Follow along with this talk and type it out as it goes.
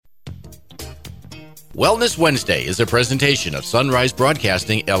Wellness Wednesday is a presentation of Sunrise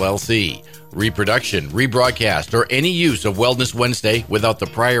Broadcasting, LLC. Reproduction, rebroadcast, or any use of Wellness Wednesday without the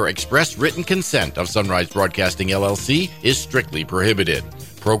prior express written consent of Sunrise Broadcasting, LLC is strictly prohibited.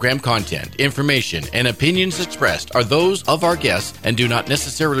 Program content, information, and opinions expressed are those of our guests and do not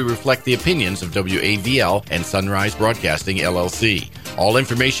necessarily reflect the opinions of WAVL and Sunrise Broadcasting, LLC. All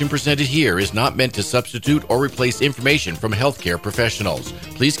information presented here is not meant to substitute or replace information from healthcare professionals.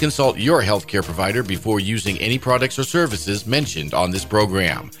 Please consult your healthcare provider before using any products or services mentioned on this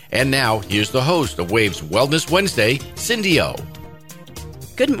program. And now, here's the host of WAVE's Wellness Wednesday, Cindy O.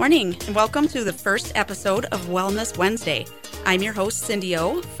 Good morning, and welcome to the first episode of Wellness Wednesday. I'm your host, Cindy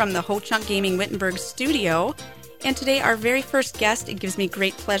O, from the Ho Chunk Gaming Wittenberg studio. And today, our very first guest, it gives me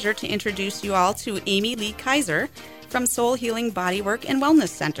great pleasure to introduce you all to Amy Lee Kaiser from Soul Healing Bodywork and Wellness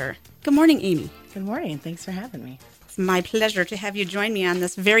Center. Good morning, Amy. Good morning. Thanks for having me. It's my pleasure to have you join me on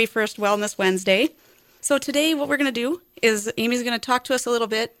this very first Wellness Wednesday. So today, what we're going to do is Amy's going to talk to us a little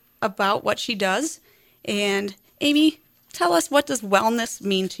bit about what she does. And Amy, tell us, what does wellness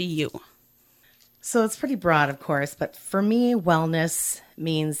mean to you? So it's pretty broad, of course, but for me, wellness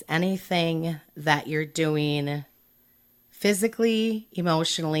means anything that you're doing physically,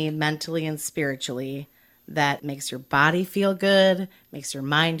 emotionally, mentally, and spiritually that makes your body feel good, makes your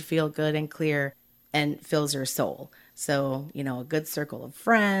mind feel good and clear, and fills your soul. So, a good circle of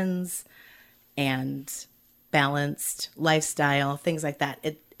friends and balanced lifestyle, things like that.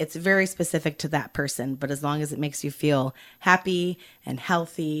 It's very specific to that person, but as long as it makes you feel happy and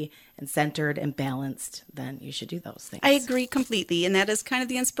healthy and centered and balanced, then you should do those things. I agree completely, and that is kind of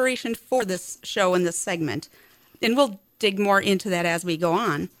the inspiration for this show and this segment. And we'll dig more into that as we go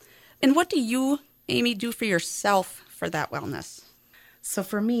on. And what do you, Amy, do for yourself for that wellness? So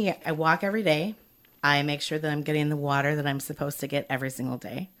for me, I walk every day. I make sure that I'm getting the water that I'm supposed to get every single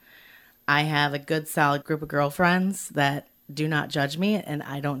day. I have a good, solid group of girlfriends that do not judge me, and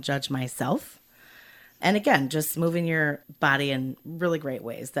I don't judge myself. And again, just moving your body in really great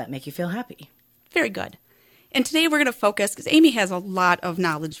ways that make you feel happy. Very good. And today we're going to focus, because Amy has a lot of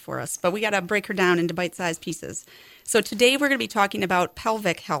knowledge for us, but we got to break her down into bite-sized pieces. So today we're going to be talking about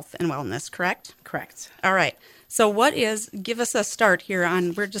pelvic health and wellness, correct? Correct. All right. So give us a start here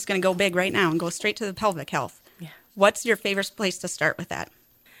on, we're just going to go big right now and go straight to the pelvic health. Yeah. What's your favorite place to start with that?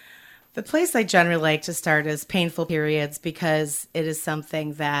 The place I generally like to start is painful periods, because it is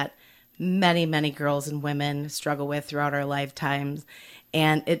something that many, many girls and women struggle with throughout our lifetimes,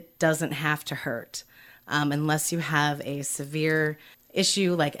 and it doesn't have to hurt unless you have a severe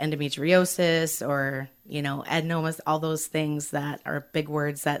issue like endometriosis or, adenomas, all those things that are big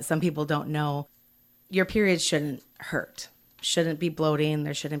words that some people don't know. Your period shouldn't hurt, shouldn't be bloating,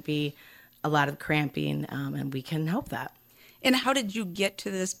 there shouldn't be a lot of cramping, and we can help that. And how did you get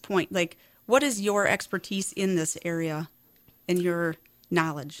to this point? Like, what is your expertise in this area and your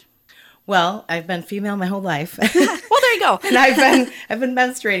knowledge? Well, I've been female my whole life. Well, there you go. And I've been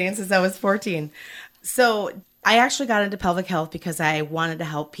menstruating since I was 14. So I actually got into pelvic health because I wanted to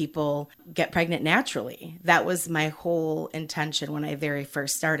help people get pregnant naturally. That was my whole intention when I very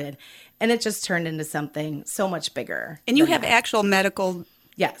first started. And it just turned into something so much bigger. And you have actual medical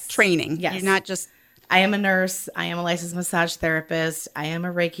training. Yes. You're not just... I am a nurse. I am a licensed massage therapist. I am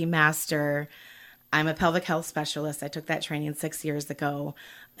a Reiki master. I'm a pelvic health specialist. I took that training 6 years ago,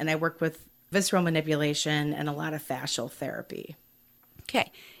 and I work with visceral manipulation and a lot of fascial therapy. Okay.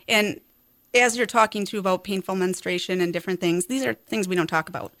 And as you're talking to about painful menstruation and different things, these are things we don't talk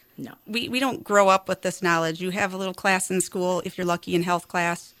about. No. We don't grow up with this knowledge. You have a little class in school, if you're lucky, in health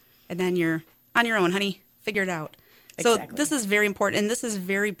class, and then you're on your own, honey. Figure it out. Exactly. So this is very important, and this is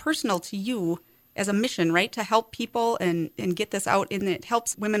very personal to you as a mission, right? To help people and get this out, and it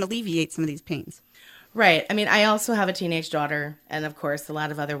helps women alleviate some of these pains. Right. I mean, I also have a teenage daughter, and of course, a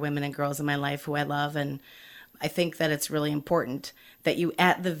lot of other women and girls in my life who I love. And I think that it's really important that you,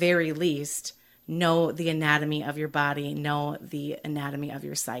 at the very least, know the anatomy of your body, know the anatomy of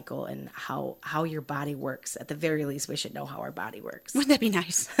your cycle, and how your body works. At the very least, we should know how our body works. Wouldn't that be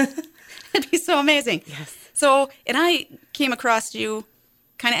nice? That'd be so amazing. Yes. So, and I came across you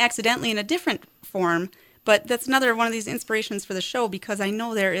kind of accidentally in a different form, but that's another one of these inspirations for the show, because I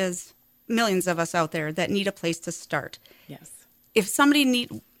know there is millions of us out there that need a place to start. Yes. If somebody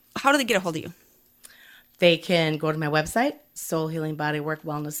how do they get a hold of you? They can go to my website,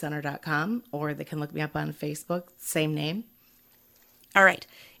 soulhealingbodyworkwellnesscenter.com, or they can look me up on Facebook, same name. All right.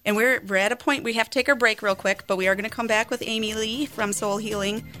 And we're at a point we have to take our break real quick, but we are going to come back with Amy Lee from Soul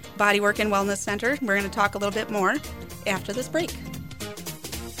Healing Bodywork and Wellness Center. We're going to talk a little bit more after this break.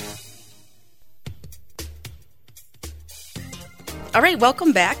 All right,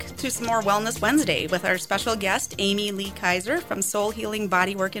 welcome back to some more Wellness Wednesday with our special guest, Amy Lee Kaiser from Soul Healing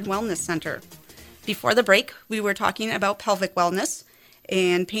Bodywork and Wellness Center. Before the break, we were talking about pelvic wellness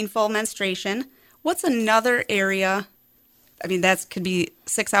and painful menstruation. What's another area, I mean, that could be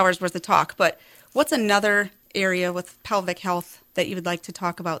 6 hours worth of talk, but what's another area with pelvic health that you would like to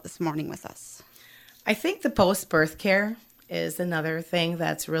talk about this morning with us? I think the post-birth care is another thing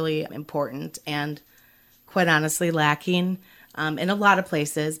that's really important and quite honestly lacking in a lot of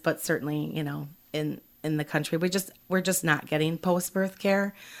places, but certainly, in the country, we're just not getting post-birth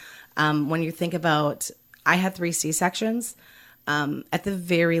care. When you think about, I had 3 C-sections. At the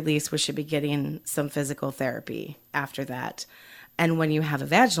very least, we should be getting some physical therapy after that. And when you have a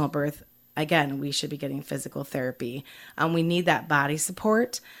vaginal birth, again, we should be getting physical therapy. We need that body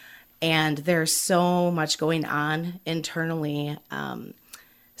support. And there's so much going on internally.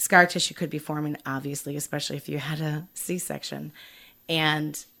 Scar tissue could be forming, obviously, especially if you had a C-section.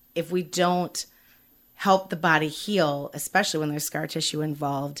 And if we don't help the body heal, especially when there's scar tissue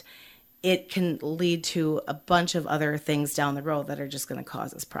involved, it can lead to a bunch of other things down the road that are just going to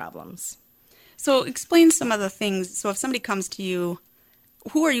cause us problems. So explain some of the things. So if somebody comes to you,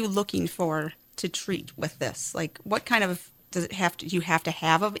 who are you looking for to treat with this? Like, what kind of, do you have to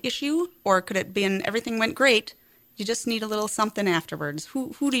have an issue? Or could it be everything went great, you just need a little something afterwards?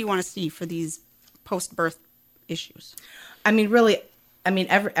 Who do you want to see for these post-birth issues?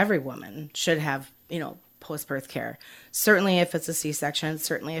 Every woman should have, post-birth care. Certainly if it's a C-section,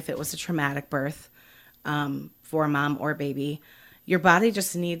 certainly if it was a traumatic birth for a mom or baby, your body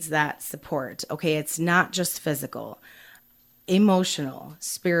just needs that support. Okay, it's not just physical, emotional,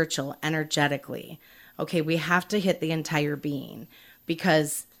 spiritual, energetically. Okay, we have to hit the entire being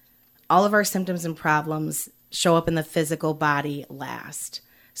because all of our symptoms and problems show up in the physical body last.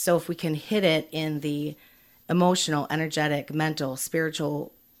 So if we can hit it in the emotional, energetic, mental,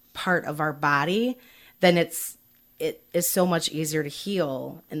 spiritual part of our body, then it is so much easier to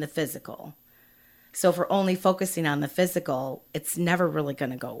heal in the physical. So if we're only focusing on the physical, it's never really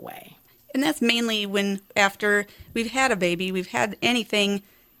going to go away. And that's mainly when after we've had a baby, we've had anything,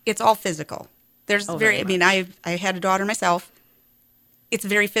 it's all physical. I had a daughter myself. It's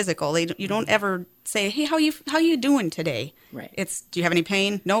very physical. You don't ever say, "Hey, how you doing today?" Right. It's, "Do you have any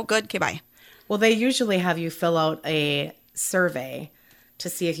pain?" "No." "Good." "Okay, bye." Well, they usually have you fill out a survey to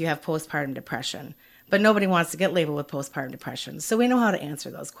see if you have postpartum depression. But nobody wants to get labeled with postpartum depression. So we know how to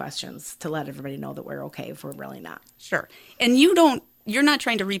answer those questions to let everybody know that we're okay if we're really not. Sure. And you're not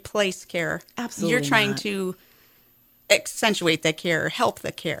trying to replace care. Absolutely You're trying not. To accentuate that care, help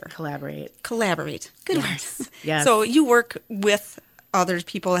the care. Collaborate. Good Yes. word. Yes. So you work with other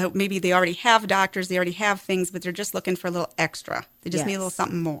people who maybe they already have doctors, they already have things, but they're just looking for a little extra. They just need a little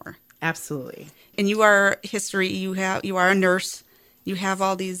something more. Absolutely. And you are you are a nurse. You have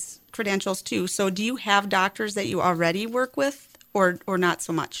all these credentials too. So do you have doctors that you already work with or not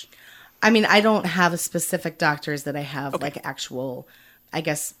so much? I don't have specific doctors that I have like actual, I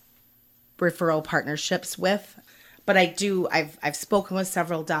guess, referral partnerships with, but I do. I've spoken with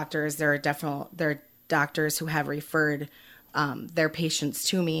several doctors. There are doctors who have referred their patients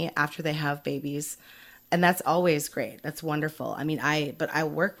to me after they have babies, and that's always great. That's wonderful. I'll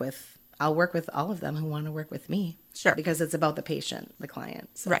work with all of them who want to work with me. Sure. Because it's about the patient, the client.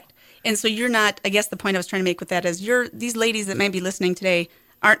 So. Right. And so you're not, I guess the point I was trying to make with that is these ladies that may be listening today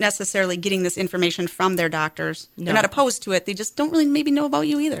aren't necessarily getting this information from their doctors. No. They're not opposed to it. They just don't really maybe know about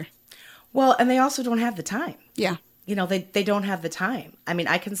you either. Well, and they also don't have the time. Yeah. They don't have the time.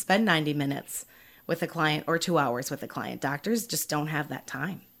 I can spend 90 minutes with a client or 2 hours with a client. Doctors just don't have that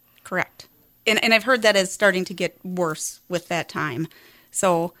time. Correct. And I've heard that is starting to get worse with that time.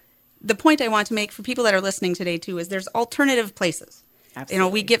 So the point I want to make for people that are listening today too is there's alternative places.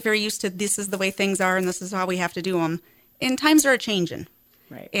 Absolutely. We get very used to this is the way things are and this is how we have to do them. And times are changing.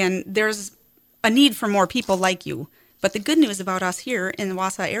 Right. And there's a need for more people like you. But the good news about us here in the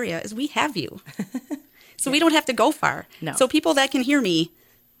Wausau area is we have you. So we don't have to go far. No. So people that can hear me,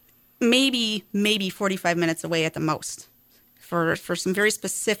 maybe 45 minutes away at the most for some very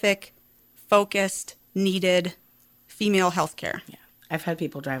specific, focused, needed female health care. Yeah. I've had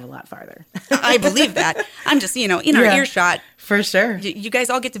people drive a lot farther. I believe that. I'm just, in our earshot. For sure. You guys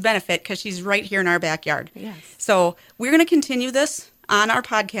all get to benefit because she's right here in our backyard. Yes. So we're going to continue this on our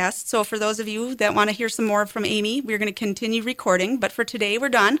podcast. So for those of you that want to hear some more from Amy, we're going to continue recording. But for today, we're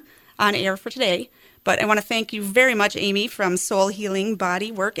done on air for today. But I want to thank you very much, Amy, from Soul Healing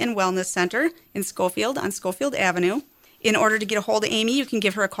Body Work and Wellness Center in Schofield on Schofield Avenue. In order to get a hold of Amy, you can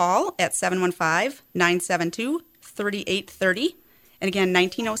give her a call at 715-972-3830. And again,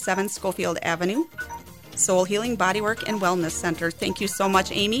 1907 Schofield Avenue, Soul Healing Bodywork and Wellness Center. Thank you so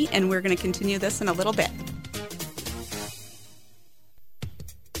much, Amy, and we're going to continue this in a little bit.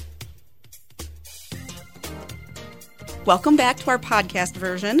 Welcome back to our podcast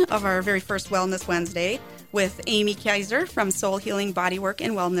version of our very first Wellness Wednesday with Amy Kaiser from Soul Healing Bodywork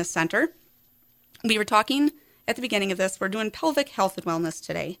and Wellness Center. We were talking at the beginning of this, we're doing pelvic health and wellness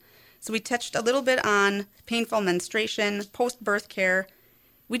today. So we touched a little bit on painful menstruation, post-birth care.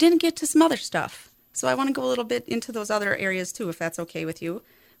 We didn't get to some other stuff. So I want to go a little bit into those other areas too, if that's okay with you.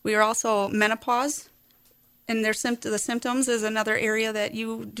 We are also menopause, and the symptoms is another area that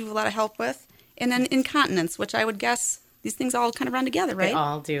you do a lot of help with. And then incontinence, which I would guess these things all kind of run together, right? They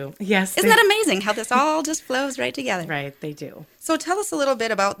all do. Yes. Isn't that amazing how this all just flows right together? Right, they do. So tell us a little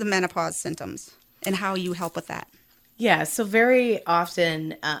bit about the menopause symptoms and how you help with that. Yeah, so very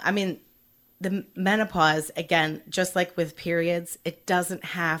often, the menopause, again, just like with periods, it doesn't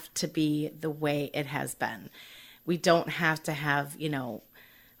have to be the way it has been. We don't have to have,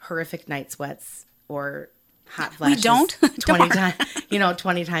 horrific night sweats or hot flashes. We don't?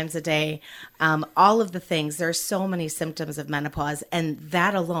 20 times a day. All of the things. There are so many symptoms of menopause, and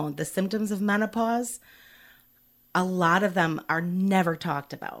that alone, the symptoms of menopause, a lot of them are never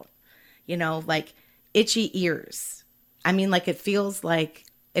talked about. Like itchy ears.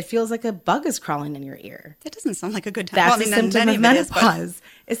 It feels like a bug is crawling in your ear. That doesn't sound like a good time. That's a symptom of menopause.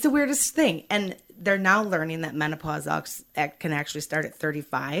 It's the weirdest thing. And they're now learning that menopause can actually start at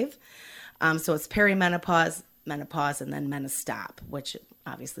 35. So it's perimenopause, menopause, and then menostop, which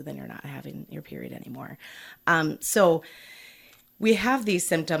obviously then you're not having your period anymore. So we have these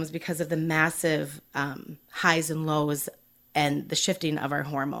symptoms because of the massive highs and lows and the shifting of our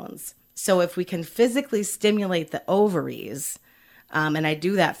hormones. So if we can physically stimulate the ovaries, and I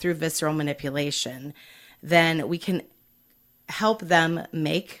do that through visceral manipulation, then we can help them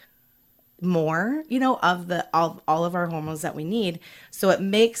make more, of all of our hormones that we need. So it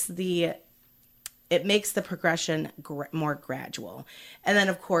makes the progression more gradual. And then,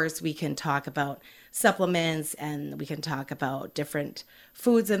 of course, we can talk about supplements, and we can talk about different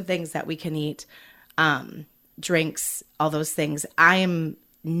foods and things that we can eat, drinks, all those things. I am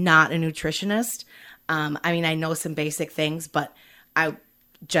not a nutritionist. I know some basic things, but I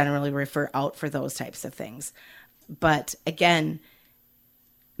generally refer out for those types of things. But again,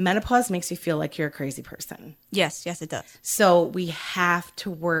 menopause makes you feel like you're a crazy person. Yes, it does. So we have to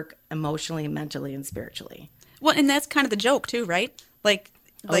work emotionally, mentally, and spiritually. Well, and that's kind of the joke too, right?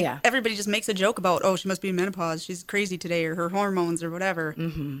 Yeah. Everybody just makes a joke about, she must be in menopause. She's crazy today, or her hormones or whatever.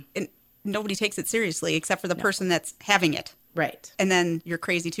 Mm-hmm. And nobody takes it seriously except for the person that's having it. Right. And then you're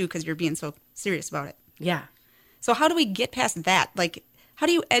crazy too because you're being so serious about it. Yeah. So how do we get past that? How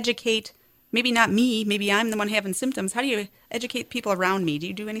do you educate, maybe not me, maybe I'm the one having symptoms. How do you educate people around me? Do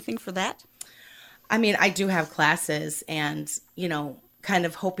you do anything for that? I do have classes, and, kind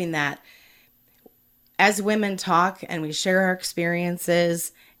of hoping that as women talk and we share our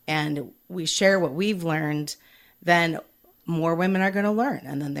experiences and we share what we've learned, then more women are going to learn,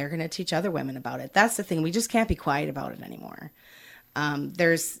 and then they're going to teach other women about it. That's the thing. We just can't be quiet about it anymore.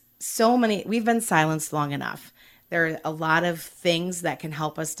 There's so many, we've been silenced long enough. There are a lot of things that can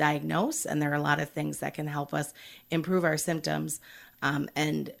help us diagnose, and there are a lot of things that can help us improve our symptoms.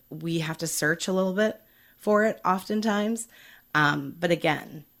 And we have to search a little bit for it oftentimes. But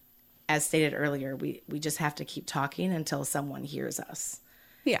again, as stated earlier, we just have to keep talking until someone hears us.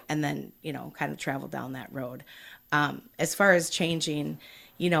 Yeah. And then, kind of travel down that road. As far as changing,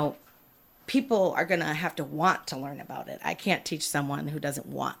 people are going to have to want to learn about it. I can't teach someone who doesn't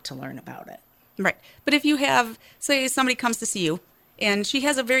want to learn about it. Right. But if you have, say somebody comes to see you and she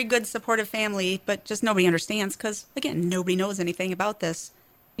has a very good supportive family, but just nobody understands because, again, nobody knows anything about this,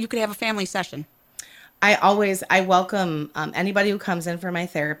 you could have a family session. I welcome anybody who comes in for my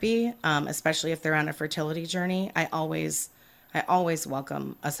therapy, especially if they're on a fertility journey. I always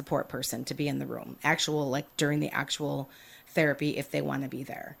welcome a support person to be in the room, during the actual therapy if they want to be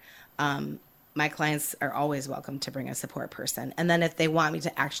there. My clients are always welcome to bring a support person. And then if they want me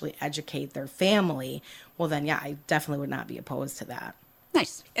to actually educate their family, well then, yeah, I definitely would not be opposed to that.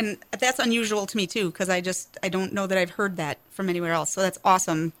 Nice. And that's unusual to me too, because I don't know that I've heard that from anywhere else. So that's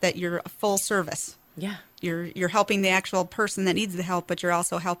awesome that you're a full service. Yeah. You're helping the actual person that needs the help, but you're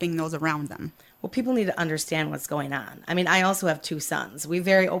also helping those around them. Well, people need to understand what's going on. I also have 2 sons. We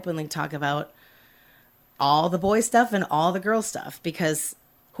very openly talk about all the boy stuff and all the girl stuff, because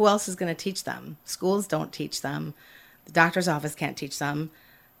who else is going to teach them? Schools don't teach them. The doctor's office can't teach them.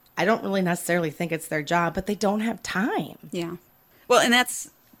 I don't really necessarily think it's their job, but they don't have time. Yeah. Well, and that's,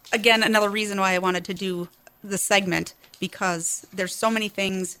 again, another reason why I wanted to do the segment, because there's so many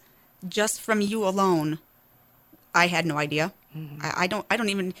things just from you alone I had no idea. I don't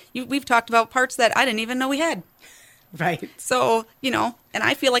even, we've talked about parts that I didn't even know we had. Right. So, and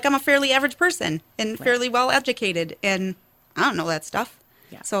I feel like I'm a fairly average person and fairly well educated, and I don't know that stuff.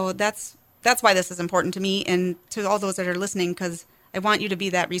 Yeah. So that's why this is important to me and to all those that are listening, because I want you to be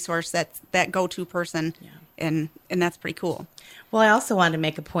that resource, that go-to person. Yeah. And that's pretty cool. Well, I also wanted to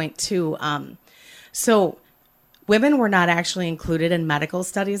make a point too. So women were not actually included in medical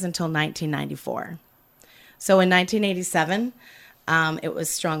studies until 1994. So in 1987, it was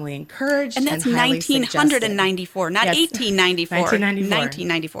strongly encouraged. And that's highly 1994, not 1894.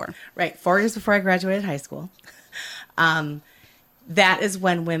 1994. Right. 4 years before I graduated high school. That is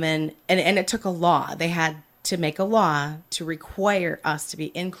when women, and it took a law. They had to make a law to require us to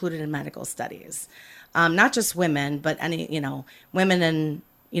be included in medical studies. Not just women, but any, women and,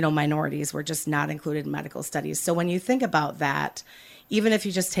 minorities were just not included in medical studies. So when you think about that, even if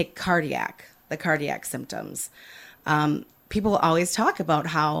you just take the cardiac symptoms, people always talk about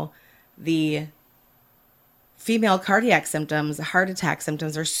how the female cardiac symptoms, heart attack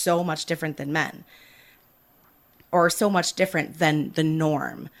symptoms, are so much different than men, or so much different than the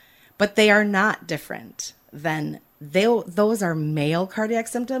norm. But they are not different than those are male cardiac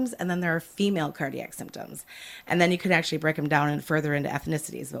symptoms, and then there are female cardiac symptoms. And then you could actually break them down and further into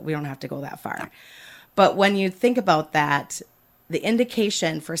ethnicities, but we don't have to go that far. No. But when you think about that, the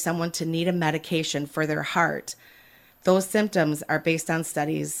indication for someone to need a medication for their heart, those symptoms are based on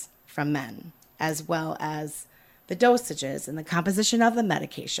studies from men, as well as the dosages and the composition of the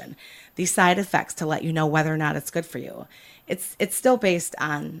medication, the side effects to let you know whether or not it's good for you. It's still based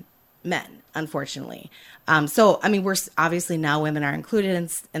on men, unfortunately. We're obviously now women are included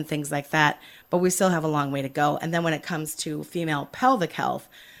in things like that, but we still have a long way to go. And then when it comes to female pelvic health,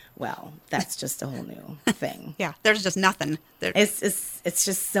 well, that's just a whole new thing. Yeah, there's just nothing. It's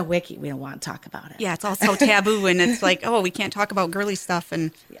just so wicky. We don't want to talk about it. Yeah, it's all so taboo, and it's like, oh, we can't talk about girly stuff,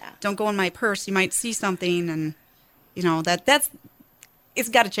 and don't go in my purse. You might see something, and it's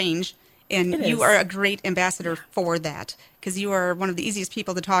got to change. And you are a great ambassador for that, because you are one of the easiest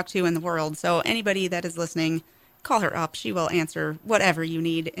people to talk to in the world. So anybody that is listening, call her up. She will answer whatever you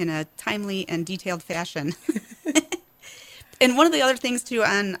need in a timely and detailed fashion. And one of the other things, too,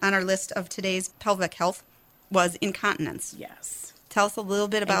 on our list of today's pelvic health was incontinence. Yes. Tell us a little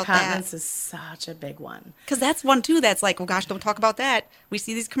bit about incontinence that. Incontinence is such a big one. Because that's one, too, that's like, oh, gosh, don't talk about that. We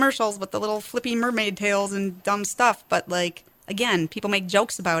see these commercials with the little flippy mermaid tails and dumb stuff. But, again, people make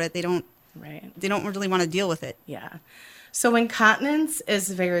jokes about it. They don't really want to deal with it. Yeah. So incontinence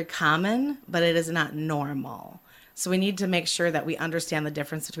is very common, but it is not normal. So we need to make sure that we understand the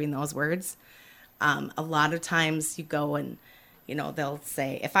difference between those words. A lot of times you go and, they'll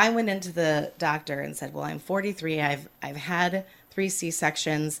say, if I went into the doctor and said, well, I'm 43, I've had 3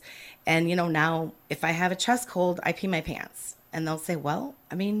 C-sections, and, now if I have a chest cold, I pee my pants. And they'll say, well,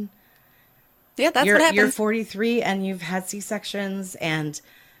 yeah, that's what happens. You're 43 and you've had C-sections, and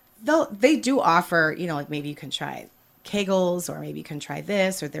they do offer, maybe you can try Kegels, or maybe you can try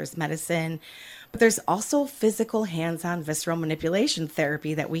this, or there's medicine. But there's also physical hands-on visceral manipulation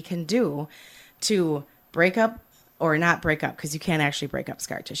therapy that we can do to break up, or not break up, because you can't actually break up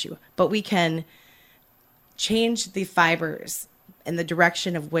scar tissue, but we can change the fibers in the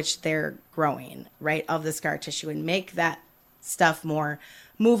direction of which they're growing, right, of the scar tissue, and make that stuff more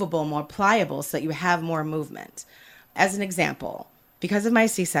movable, more pliable, so that you have more movement. As an example, because of my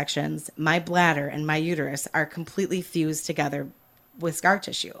C-sections, my bladder and my uterus are completely fused together with scar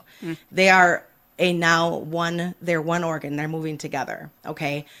tissue. They are they're one organ, they're moving together,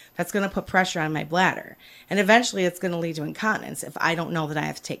 okay? That's going to put pressure on my bladder. And eventually it's going to lead to incontinence if I don't know that I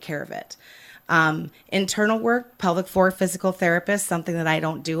have to take care of it. Internal work, pelvic floor physical therapist, something that I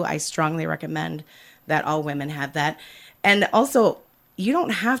don't do. I strongly recommend that all women have that. And also, you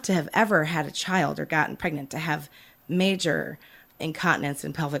don't have to have ever had a child or gotten pregnant to have major incontinence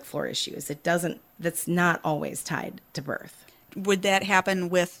and pelvic floor issues. That's not always tied to birth. Would that happen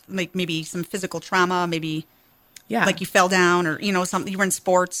with maybe some physical trauma, maybe like you fell down, or something, you were in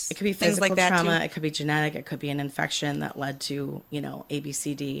sports? It could be things physical like that trauma, too. It could be genetic, it could be an infection that led to,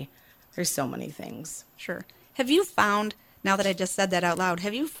 ABCD. There's so many things. Sure. Have you found, now that I just said that out loud,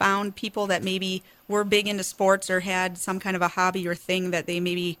 have you found people that maybe were big into sports or had some kind of a hobby or thing that they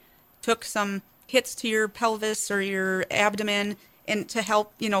maybe took some hits to your pelvis or your abdomen, and to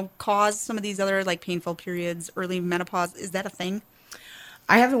help, cause some of these other painful periods, early menopause? Is that a thing?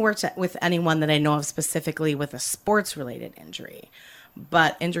 I haven't worked with anyone that I know of specifically with a sports-related injury,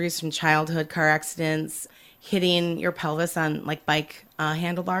 but injuries from childhood, car accidents, hitting your pelvis on bike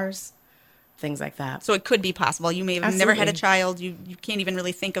handlebars, things like that. So it could be possible. You may have Absolutely. never had a child. You can't even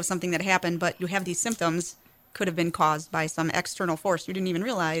really think of something that happened, but you have these symptoms. could have been caused by some external force you didn't even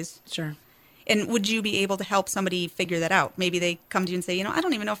realize. Sure. And would you be able to help somebody figure that out? Maybe they come to you and say, I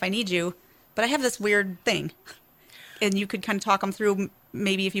don't even know if I need you, but I have this weird thing. And you could kind of talk them through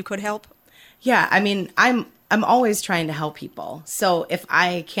maybe if you could help. Yeah, I mean, I'm always trying to help people. So if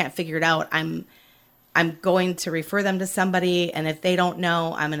I can't figure it out, I'm going to refer them to somebody, and if they don't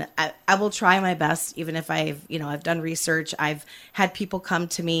know, I will try my best. Even if I've done research, I've had people come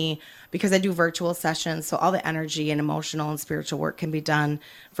to me because I do virtual sessions, so all the energy and emotional and spiritual work can be done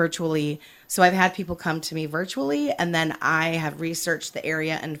virtually. So I've had people come to me virtually, and then I have researched the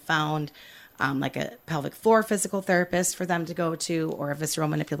area and found like a pelvic floor physical therapist for them to go to, or a visceral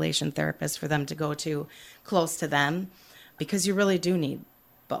manipulation therapist for them to go to close to them, because you really do need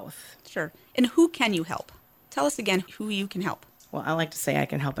both. Sure. And who can you help? Tell us again who you can help. Well, I like to say I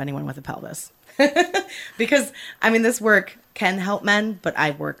can help anyone with a pelvis because, this work can help men, but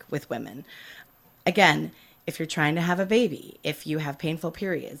I work with women. Again, if you're trying to have a baby, if you have painful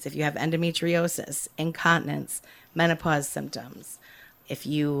periods, if you have endometriosis, incontinence, menopause symptoms, if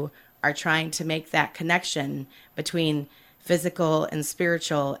you are trying to make that connection between physical and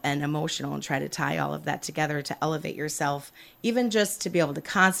spiritual and emotional and try to tie all of that together to elevate yourself, even just to be able to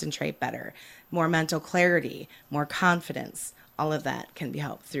concentrate better, more mental clarity, more confidence, all of that can be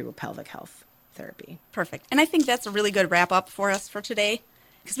helped through pelvic health therapy. Perfect. And I think that's a really good wrap up for us for today,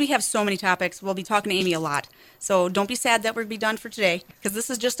 because we have so many topics. We'll be talking to Amy a lot. So don't be sad that we're going to be done for today, because this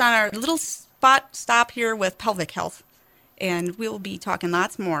is just on our little stop here with pelvic health. And we'll be talking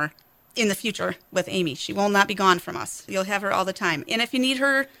lots more in the future with Amy. She will not be gone from us. You'll have her all the time. And if you need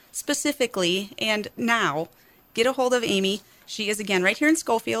her specifically and now, get a hold of Amy. She is, again, right here in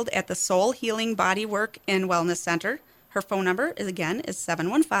Schofield at the Soul Healing Bodywork and Wellness Center. Her phone number is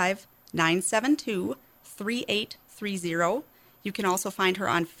 715-972-3830. You can also find her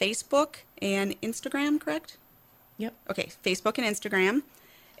on Facebook and Instagram, correct? Yep. Okay, Facebook and Instagram.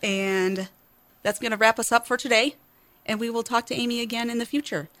 And that's going to wrap us up for today. And we will talk to Amy again in the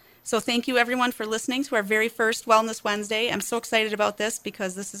future. So thank you, everyone, for listening to our very first Wellness Wednesday. I'm so excited about this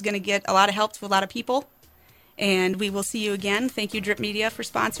because this is going to get a lot of help to a lot of people. And we will see you again. Thank you, Drip Media, for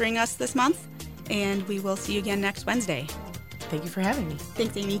sponsoring us this month. And we will see you again next Wednesday. Thank you for having me.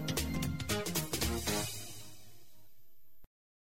 Thanks, Amy.